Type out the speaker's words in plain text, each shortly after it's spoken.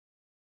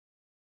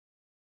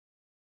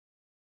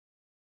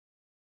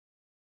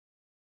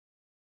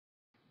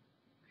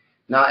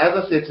Now, as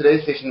I said,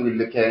 today's session we're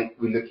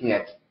looking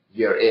at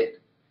year end,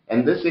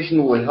 and this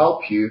session will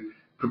help you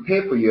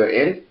prepare for year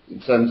end in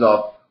terms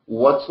of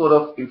what sort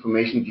of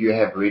information do you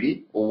have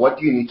ready, or what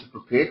do you need to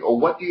prepare, or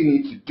what do you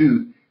need to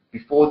do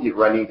before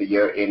running the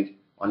year end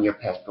on your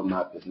Pastoral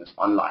My Business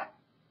Online.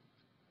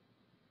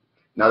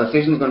 Now, the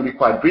session is going to be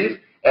quite brief,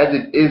 as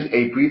it is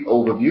a brief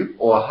overview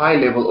or a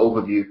high-level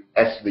overview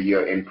as to the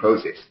year end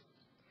process.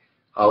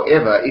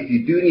 However, if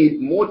you do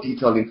need more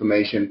detailed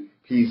information,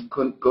 please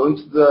go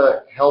into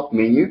the help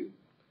menu,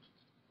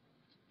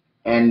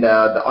 and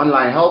the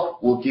online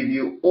help will give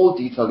you all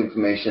detailed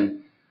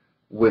information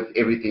with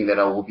everything that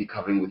I will be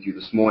covering with you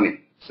this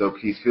morning. So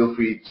please feel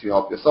free to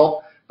help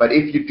yourself. But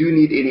if you do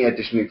need any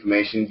additional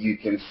information, you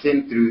can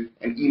send through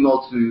an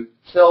email to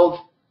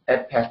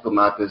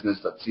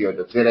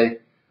sales@pastoralmybusiness.co.za.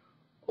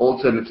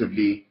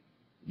 Alternatively,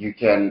 you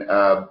can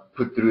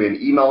put through an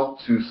email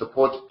to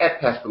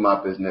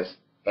support@pastoralmybusiness,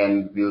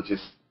 and we'll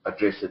just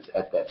address it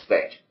at that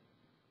stage.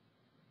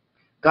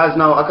 Guys,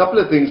 now a couple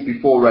of things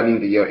before running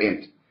the year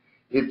end.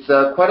 It's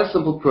quite a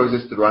simple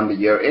process to run the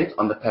year end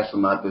on the Pastoral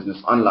My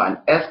Business Online,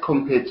 as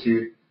compared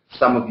to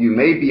some of you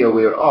may be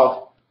aware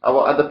of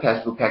our other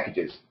Pastoral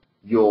packages,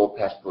 your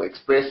Pastoral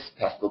Express,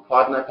 Pastoral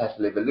Partner,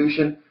 Pastoral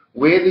Evolution,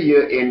 where the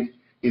year end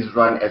is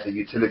run as a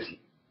utility.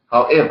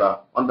 However,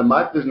 on the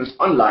My Business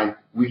Online,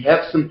 we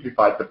have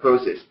simplified the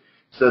process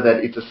so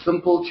that it's a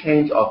simple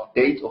change of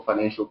date or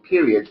financial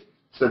period,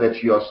 so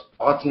that you are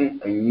starting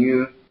a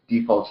new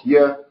default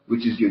year,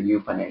 which is your new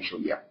financial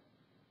year.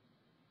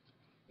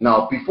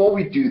 Now, before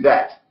we do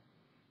that,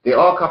 there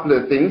are a couple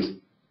of things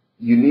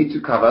you need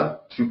to cover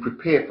to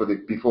prepare for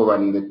before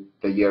running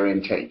the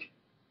year-end change.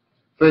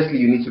 Firstly,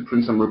 you need to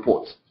print some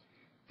reports.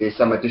 There's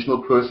some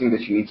additional processing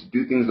that you need to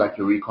do, things like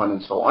your recon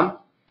and so on,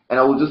 and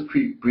I will just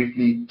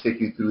briefly take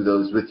you through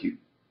those with you.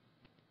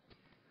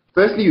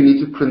 Firstly, you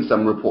need to print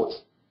some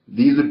reports.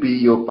 These would be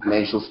your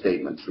financial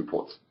statements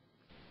reports.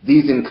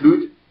 These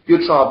include your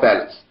trial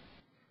balance.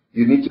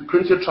 You need to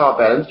print your trial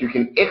balance. You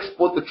can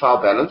export the trial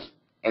balance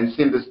and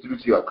send this through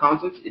to your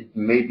accountant. It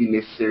may be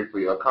necessary for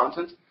your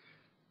accountant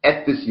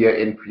at this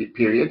year-end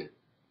period.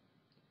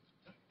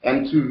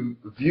 And to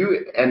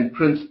view and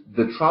print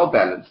the trial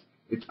balance,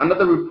 it's under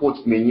the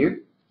reports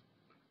menu,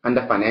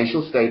 under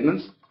financial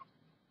statements.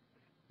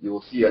 You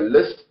will see a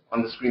list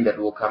on the screen that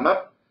will come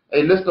up,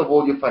 a list of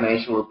all your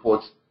financial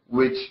reports,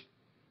 which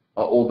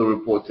are all the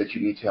reports that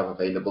you need to have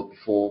available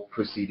before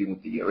proceeding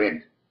with the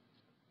year-end.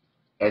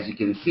 As you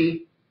can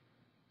see,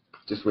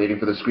 just waiting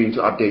for the screen to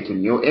update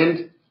on your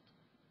end.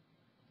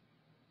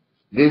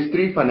 There's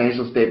 3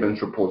 financial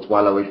statements reports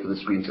while I wait for the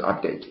screen to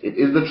update. It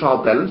is the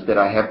trial balance that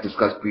I have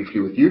discussed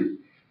briefly with you.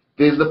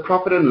 There's the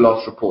profit and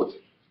loss report,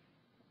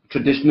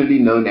 traditionally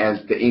known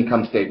as the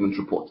income statement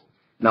report.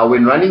 Now,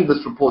 when running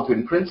this report,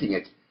 when printing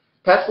it,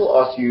 Pastoral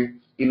asks you,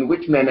 in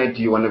which manner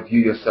do you want to view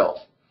your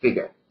sales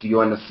figure? Do you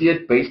want to see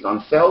it based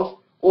on sales,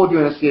 or do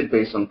you want to see it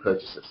based on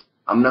purchases?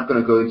 I'm not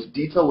going to go into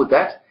detail with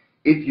that.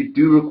 If you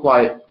do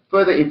require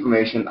further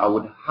information, I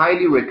would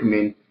highly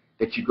recommend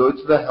that you go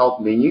to the help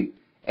menu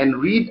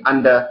and read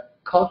under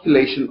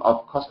calculation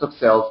of cost of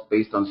sales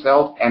based on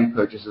sales and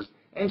purchases,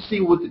 and see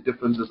what the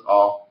differences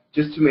are,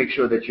 just to make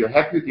sure that you're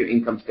happy with your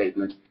income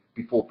statement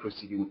before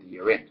proceeding with the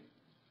year end.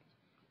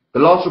 The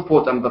last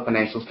report under the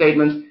financial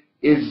statements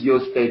is your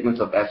statements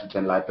of assets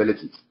and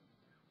liabilities,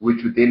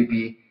 which would then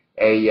be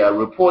a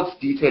report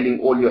detailing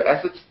all your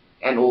assets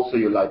and also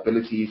your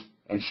liabilities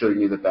and showing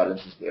you the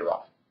balances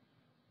thereof.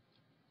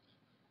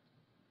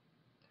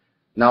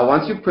 Now,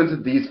 once you've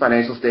printed these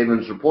financial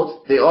statements reports,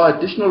 there are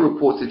additional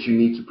reports that you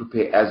need to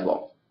prepare as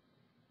well.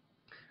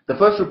 The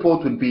first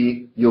report would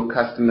be your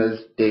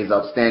customers' days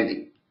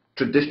outstanding,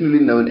 traditionally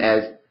known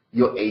as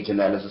your age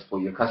analysis for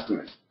your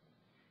customers.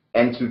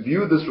 And to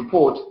view this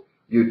report,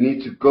 you'd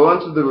need to go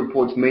onto the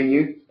reports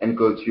menu and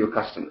go to your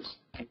customers.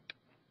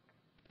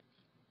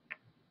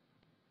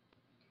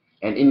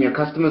 And in your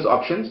customers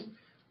options,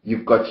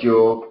 you've got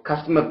your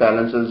customer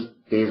balances,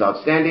 days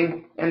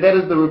outstanding, and that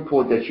is the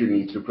report that you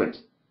need to print.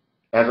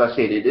 As I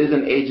said, it is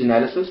an age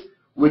analysis,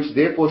 which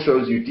therefore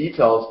shows you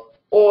details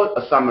or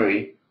a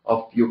summary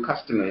of your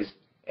customers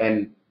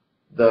and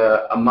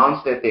the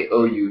amounts that they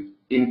owe you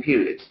in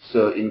periods.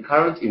 So in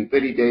current, in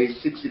 30 days,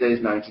 60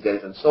 days, 90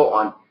 days, and so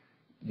on.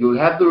 You'll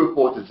have the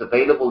report, it's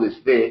available,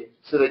 it's there,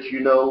 so that you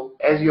know,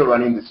 as you're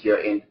running this year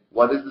end,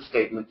 what is the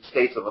state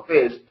of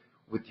affairs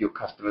with your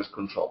customers'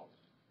 control.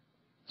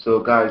 So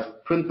guys,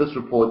 print this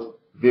report,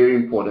 very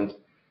important.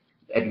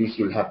 At least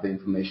you'll have the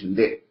information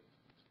there.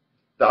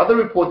 The other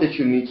report that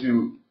you need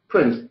to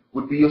print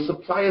would be your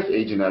supplier's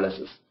age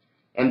analysis.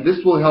 And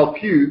this will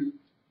help you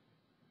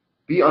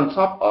be on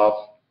top of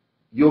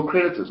your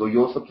creditors or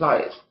your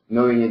suppliers,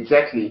 knowing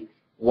exactly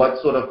what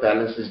sort of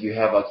balances you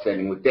have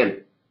outstanding with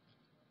them.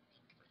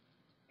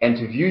 And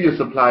to view your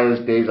supplier's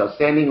days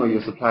outstanding or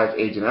your supplier's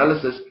age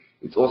analysis,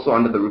 it's also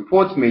under the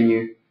reports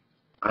menu,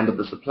 under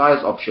the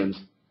suppliers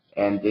options,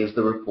 and there's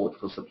the report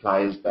for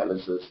suppliers'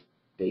 balances,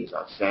 days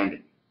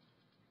outstanding.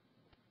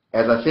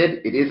 As I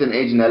said, it is an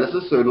age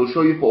analysis, so it will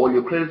show you for all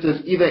your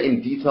creditors, either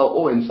in detail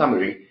or in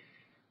summary,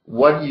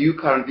 what you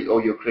currently owe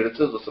your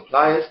creditors or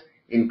suppliers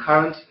in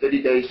current,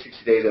 30 days,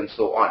 60 days, and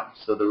so on.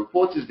 So the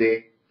report is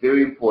there,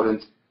 very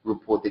important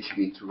report that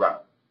you need to run.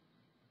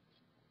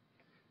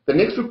 The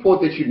next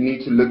report that you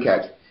need to look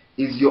at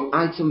is your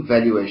item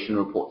valuation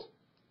report.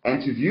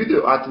 And to view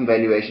the item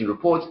valuation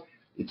report,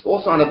 it's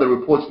also under the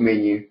reports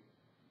menu,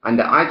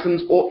 under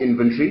items or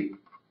inventory,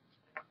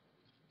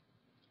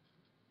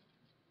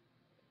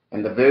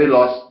 and the very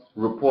last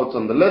report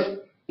on the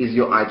list is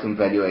your item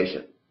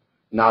valuation.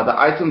 Now the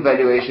item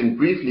valuation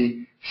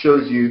briefly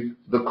shows you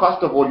the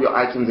cost of all your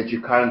items that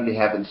you currently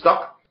have in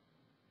stock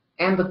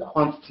and the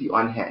quantity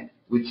on hand,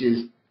 which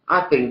is,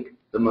 I think,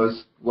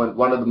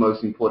 one of the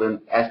most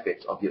important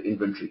aspects of your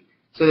inventory,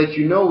 so that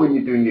you know when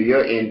you're doing your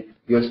year end,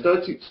 you're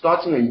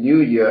starting a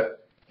new year,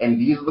 and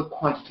these are the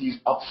quantities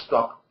of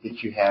stock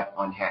that you have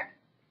on hand.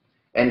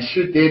 And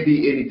should there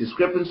be any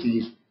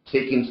discrepancies,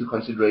 take into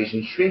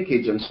consideration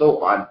shrinkage and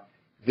so on,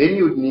 then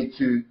you would need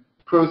to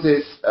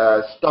process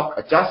stock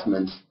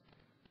adjustments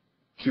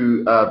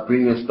to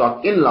bring your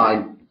stock in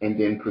line and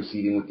then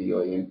proceeding with the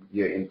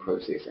year-end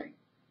processing.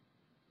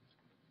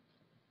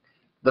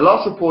 The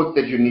last report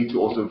that you need to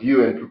also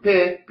view and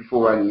prepare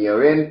before running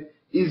year-end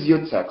is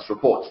your tax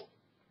report.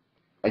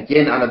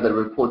 Again, under the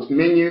reports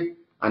menu,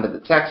 under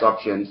the tax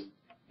options,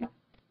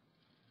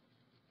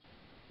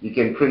 you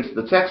can print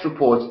the tax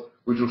report,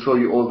 which will show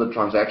you all the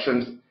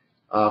transactions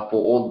for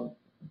all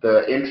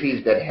the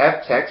entries that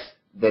have tax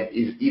that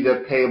is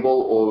either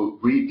payable or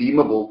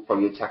redeemable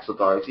from your tax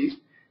authorities.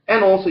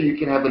 And also you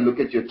can have a look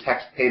at your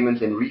tax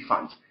payments and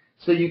refunds,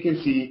 so you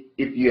can see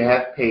if you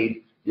have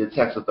paid your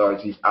tax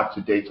authorities up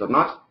to date or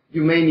not.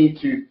 You may need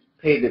to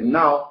pay them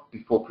now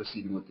before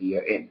proceeding with the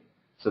year end.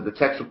 So the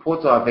tax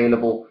reports are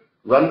available.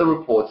 Run the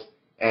reports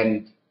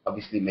and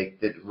obviously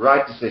make the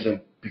right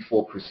decision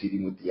before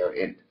proceeding with the year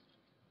end.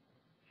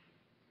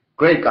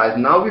 Great, guys.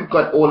 Now we've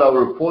got all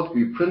our reports.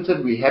 We've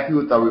printed. We're happy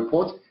with our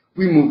reports.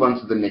 We move on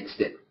to the next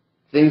step.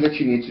 Things that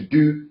you need to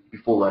do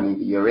before running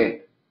the year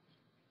end.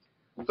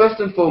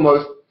 First and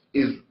foremost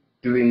is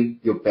doing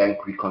your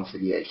bank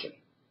reconciliation.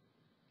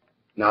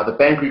 Now the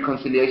bank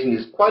reconciliation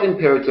is quite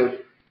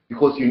imperative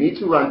because you need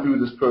to run through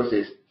this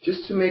process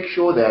just to make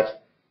sure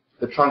that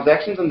the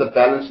transactions and the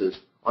balances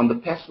on the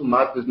Pastoral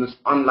My Business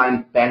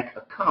online bank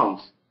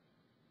accounts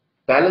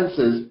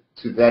balances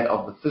to that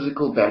of the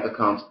physical bank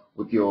accounts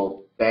with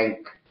your bank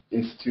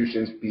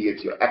institutions, be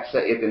it your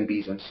ABSA,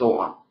 FNBs, and so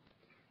on.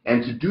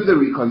 And to do the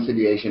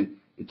reconciliation,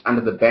 it's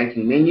under the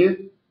banking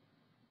menu,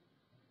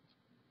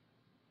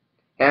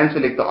 and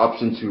select the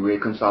option to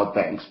reconcile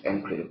banks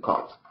and credit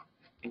cards.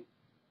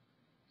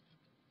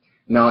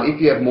 Now, if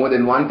you have more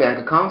than one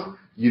bank account,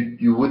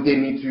 you would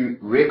then need to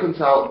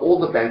reconcile all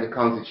the bank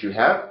accounts that you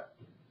have,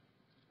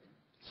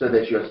 so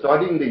that you're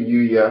starting the new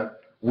year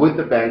with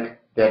the bank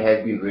that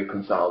has been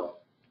reconciled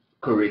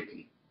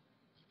correctly.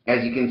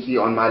 As you can see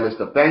on my list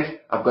of banks,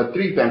 I've got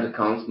 3 bank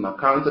accounts: my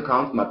current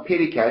account, my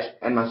petty cash,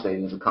 and my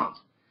savings account.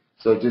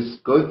 So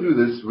just go through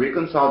this,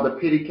 reconcile the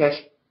petty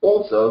cash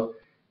also,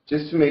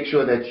 just to make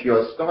sure that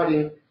you're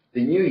starting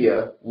the new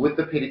year with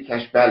the petty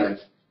cash balance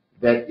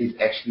that is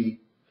actually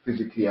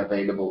physically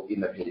available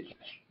in the petty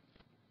cash.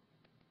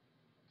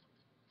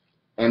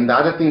 And the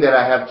other thing that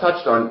I have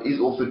touched on is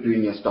also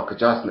doing your stock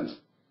adjustments.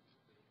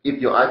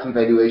 If your item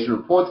valuation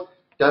report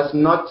does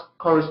not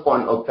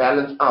correspond or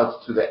balance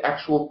out to the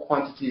actual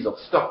quantities of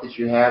stock that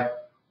you have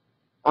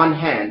on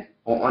hand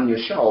or on your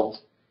shelves,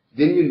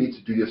 then you need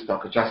to do your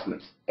stock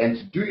adjustments. And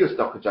to do your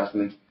stock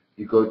adjustments,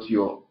 you go to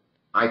your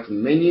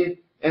item menu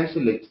and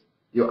select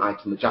your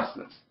item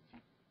adjustments.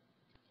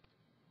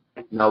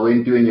 Now,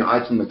 when doing your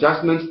item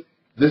adjustments,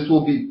 this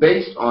will be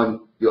based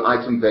on your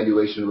item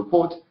valuation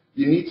report.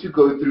 You need to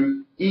go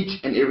through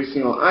each and every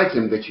single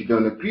item that you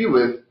don't agree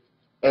with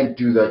and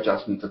do the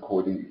adjustments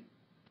accordingly,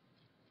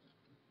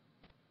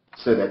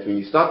 so that when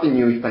you start the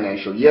new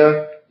financial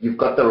year, you've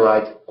got the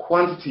right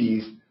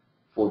quantities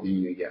for the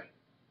new year.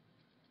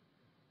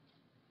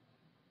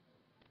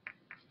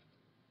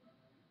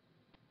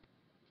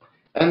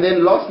 And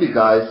then lastly,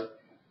 guys,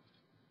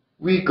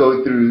 we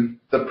go through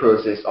the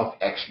process of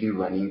actually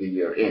running the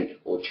year end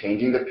or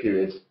changing the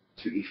periods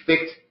to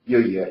effect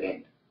your year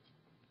end.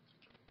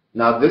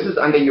 Now this is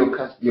under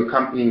your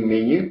company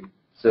menu.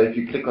 So if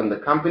you click on the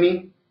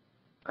company,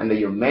 under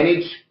your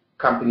manage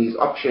companies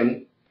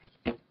option,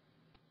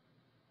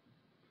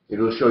 it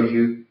will show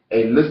you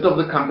a list of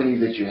the companies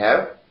that you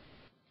have.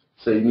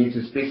 So you need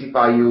to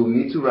specify, you'll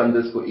need to run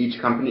this for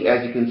each company.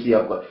 As you can see,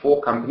 I've got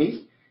 4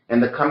 companies,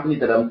 and the company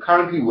that I'm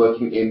currently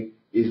working in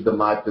is the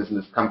My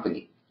Business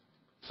company.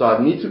 So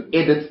I need to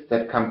edit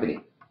that company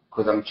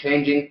because I'm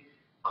changing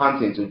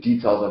content or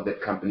details of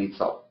that company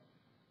itself.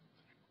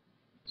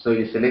 So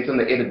you select on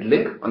the edit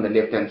link on the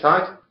left hand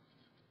side,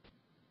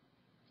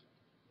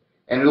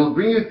 and it will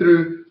bring you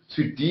through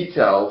to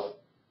details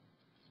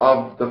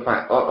of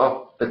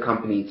the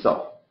company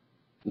itself,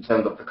 in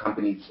terms of the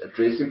company's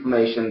address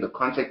information, the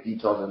contact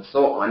details, and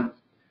so on.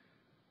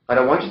 But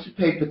I want you to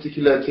pay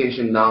particular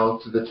attention now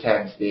to the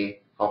tabs there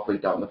halfway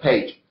down the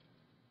page.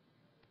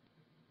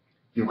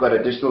 You've got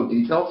additional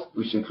details,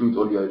 which includes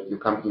all your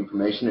company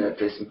information and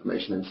address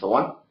information and so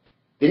on.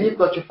 Then you've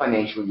got your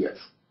financial years.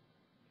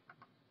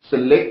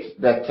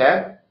 Select that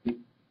tab,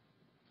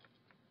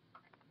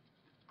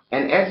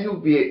 and as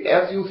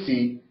you'll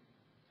see,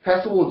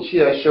 Pastel will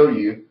here show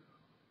you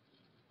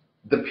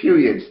the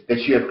periods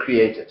that you have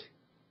created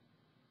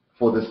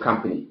for this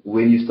company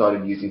when you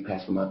started using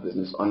Pastel My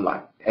Business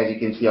Online. As you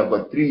can see, I've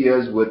got 3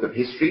 years worth of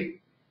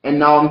history, and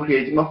now I'm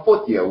creating my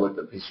 4th year worth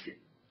of history.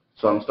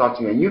 So I'm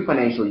starting a new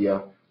financial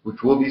year,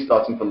 which will be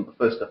starting from the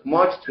 1st of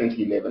March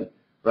 2011,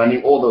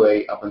 running all the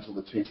way up until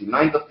the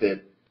 29th of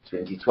Feb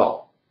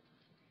 2012.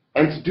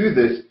 And to do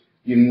this,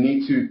 you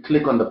need to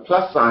click on the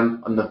plus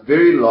sign on the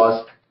very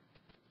last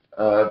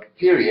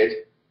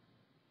period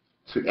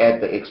to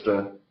add the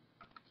extra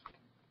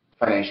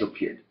financial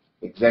period.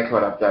 Exactly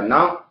what I've done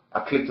now.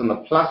 I clicked on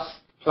the plus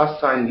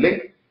sign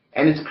link,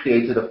 and it's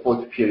created a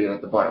 4th period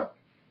at the bottom.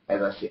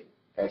 As I said,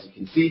 as you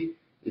can see,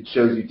 it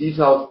shows you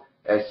details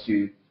as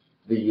to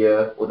the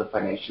year or the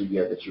financial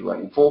year that you're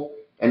running for.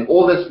 And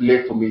all that's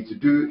left for me to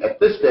do at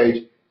this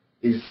stage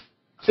is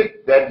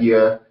tick that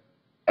year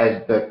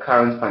as the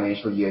current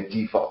financial year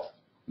default,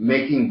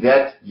 making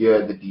that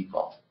year the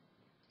default,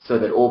 so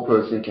that all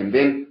processing can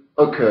then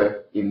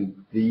occur in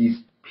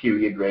these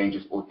period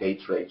ranges or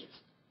date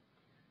ranges.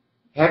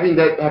 Having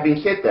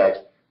said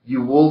that,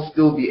 you will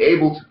still be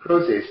able to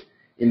process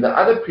in the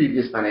other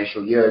previous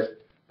financial years,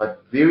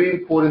 but very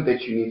important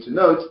that you need to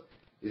note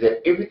is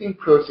that everything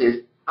processed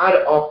out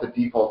of the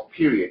default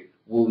period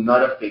will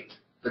not affect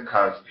the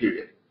current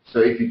period. So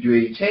if you do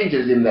any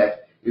changes in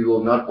that, it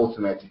will not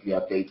automatically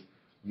update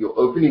your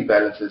opening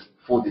balances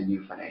for the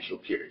new financial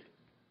period.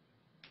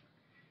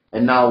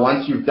 And now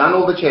once you've done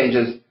all the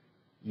changes,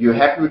 you're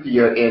happy with the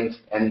year end,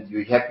 and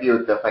you're happy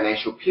with the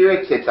financial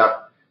period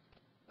setup,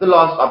 the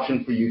last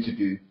option for you to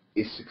do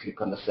is to click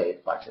on the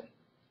Save button.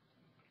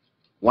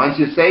 Once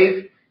you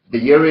save, the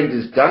year end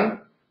is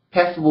done.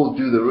 Pastel will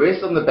do the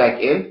rest on the back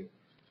end.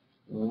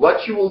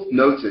 What you will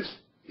notice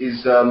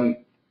is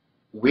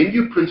when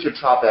you print your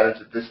trial balance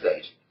at this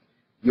stage,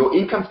 your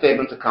income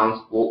statement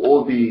accounts will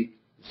all be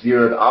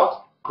zeroed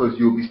out because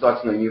you'll be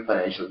starting a new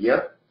financial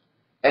year,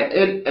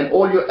 and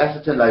all your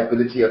asset and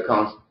liability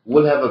accounts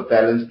will have a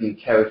balance being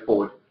carried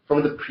forward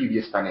from the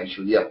previous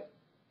financial year.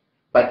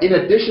 But in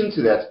addition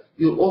to that,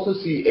 you'll also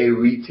see a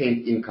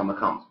retained income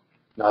account.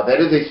 Now that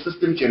is a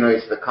system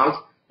generated account,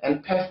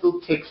 and Pastel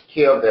takes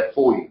care of that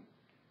for you.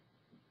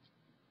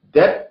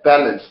 That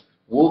balance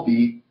will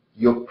be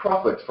your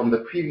profit from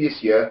the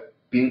previous year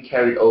being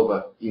carried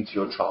over into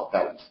your trial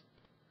balance.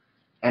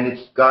 And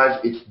it's there,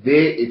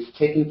 it's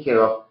taken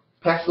care of.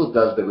 Pastel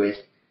does the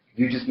rest.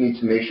 You just need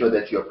to make sure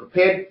that you're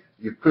prepared,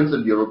 you've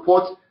printed your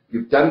report,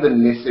 you've done the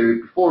necessary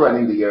before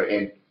running the year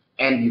end,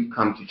 and you've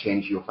come to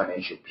change your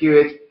financial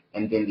period,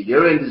 and then the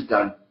year end is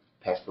done.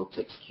 Pastel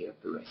takes care of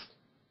the rest.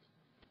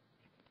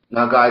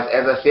 Now guys,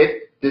 as I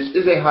said, this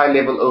is a high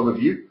level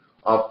overview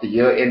of the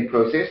year end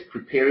process,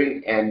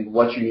 preparing and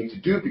what you need to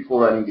do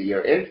before running the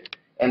year end,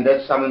 and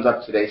that sums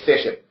up today's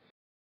session.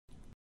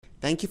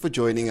 Thank you for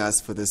joining us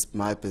for this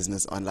My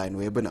Business Online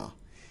webinar.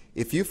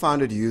 If you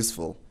found it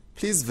useful,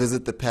 please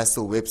visit the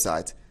Pastel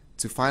website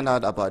to find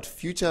out about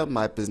future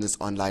My Business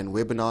Online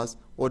webinars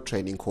or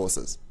training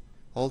courses.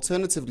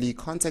 Alternatively,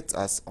 contact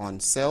us on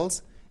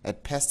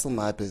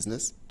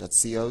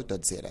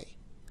sales@pastelmybusiness.co.za.